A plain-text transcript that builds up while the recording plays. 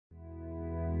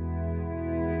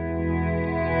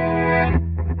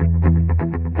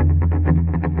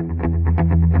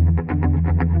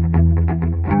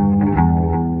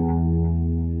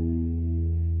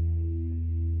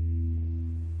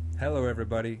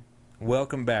everybody.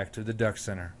 Welcome back to the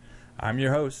DuckCenter. I'm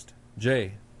your host,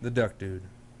 Jay, the Duck Dude.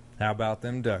 How about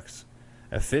them Ducks?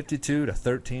 A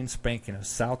 52-13 spanking of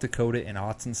South Dakota in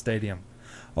Autzen Stadium.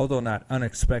 Although not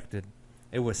unexpected,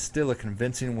 it was still a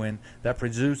convincing win that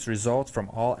produced results from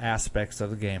all aspects of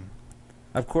the game.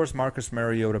 Of course, Marcus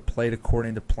Mariota played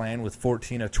according to plan with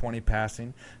 14 of 20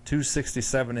 passing,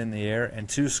 267 in the air, and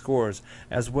 2 scores,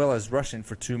 as well as rushing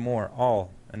for 2 more, all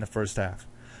in the first half.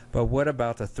 But what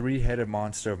about the three-headed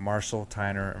monster of Marshall,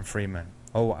 Tyner, and Freeman?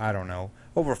 Oh, I don't know,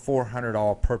 over 400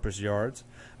 all-purpose yards.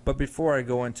 But before I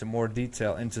go into more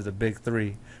detail into the big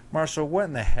three, Marshall, what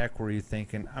in the heck were you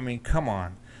thinking? I mean, come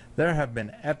on. There have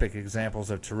been epic examples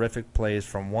of terrific plays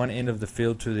from one end of the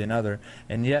field to the other,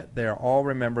 and yet they are all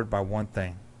remembered by one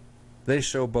thing. They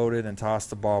showboated and tossed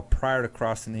the ball prior to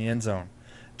crossing the end zone,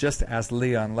 just as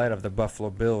Leon led of the Buffalo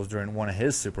Bills during one of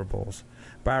his Super Bowls.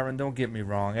 Byron, don't get me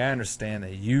wrong, I understand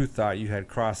that you thought you had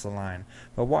crossed the line,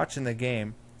 but watching the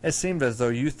game, it seemed as though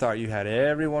you thought you had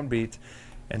everyone beat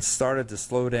and started to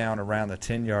slow down around the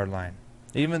 10-yard line.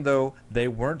 Even though they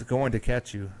weren't going to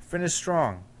catch you, finish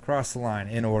strong, cross the line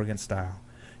in Oregon style.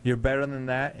 You're better than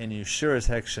that, and you sure as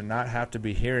heck should not have to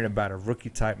be hearing about a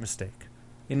rookie-type mistake.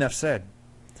 Enough said.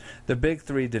 The big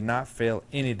three did not fail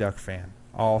any Duck fan.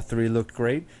 All three looked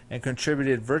great and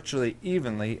contributed virtually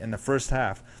evenly in the first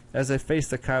half as they faced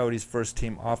the Coyotes'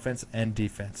 first-team offense and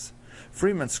defense.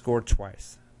 Freeman scored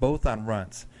twice, both on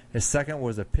runs. His second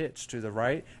was a pitch to the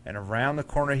right, and around the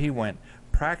corner he went,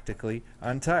 practically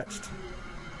untouched.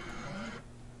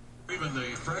 Freeman,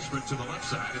 the freshman, to the left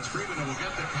side. It's Freeman who will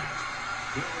get the catch.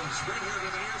 He'll sprint here to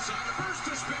the near side. A burst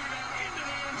to speed out into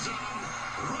the end zone.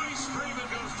 Royce Freeman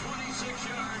goes 26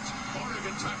 yards.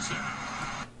 Oregon touchdown.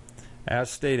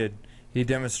 As stated, he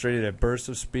demonstrated a burst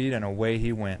of speed and away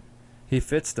he went. He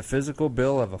fits the physical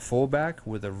bill of a fullback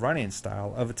with the running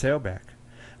style of a tailback.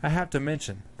 I have to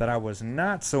mention that I was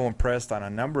not so impressed on a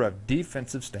number of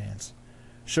defensive stands.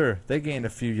 Sure, they gained a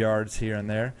few yards here and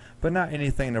there, but not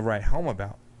anything to write home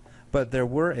about. But there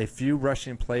were a few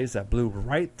rushing plays that blew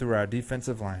right through our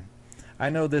defensive line. I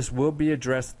know this will be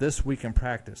addressed this week in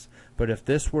practice, but if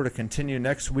this were to continue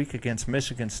next week against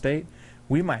Michigan State,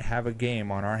 we might have a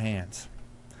game on our hands.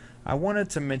 I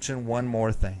wanted to mention one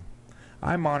more thing.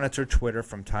 I monitor Twitter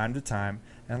from time to time,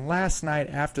 and last night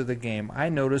after the game I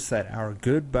noticed that our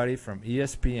good buddy from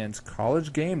ESPN's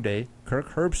College Game Day,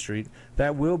 Kirk Herbstreit,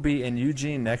 that will be in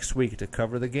Eugene next week to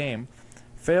cover the game,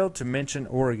 failed to mention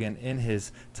Oregon in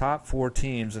his top 4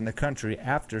 teams in the country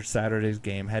after Saturday's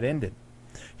game had ended.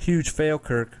 Huge fail,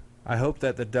 Kirk. I hope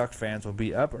that the Duck fans will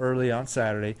be up early on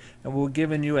Saturday and will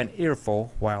give you an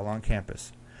earful while on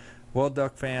campus. Well,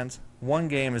 Duck fans, one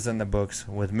game is in the books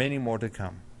with many more to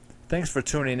come. Thanks for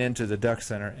tuning in to the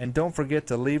DuckCenter, and don't forget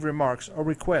to leave remarks or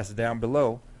requests down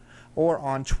below or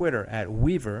on Twitter at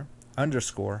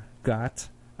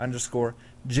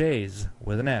Weaver_got_Jays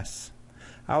with an S.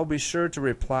 I will be sure to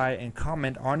reply and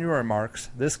comment on your remarks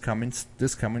this coming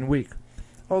week.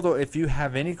 Although if you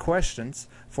have any questions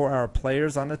for our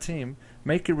players on the team,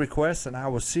 make your requests and I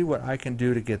will see what I can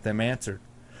do to get them answered.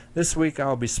 This week I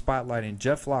will be spotlighting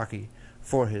Jeff Locke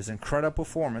for his incredible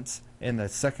performance in the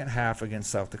second half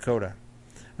against South Dakota.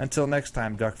 Until next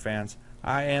time, Duck fans,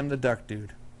 I am the Duck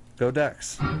Dude. Go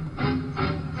Ducks!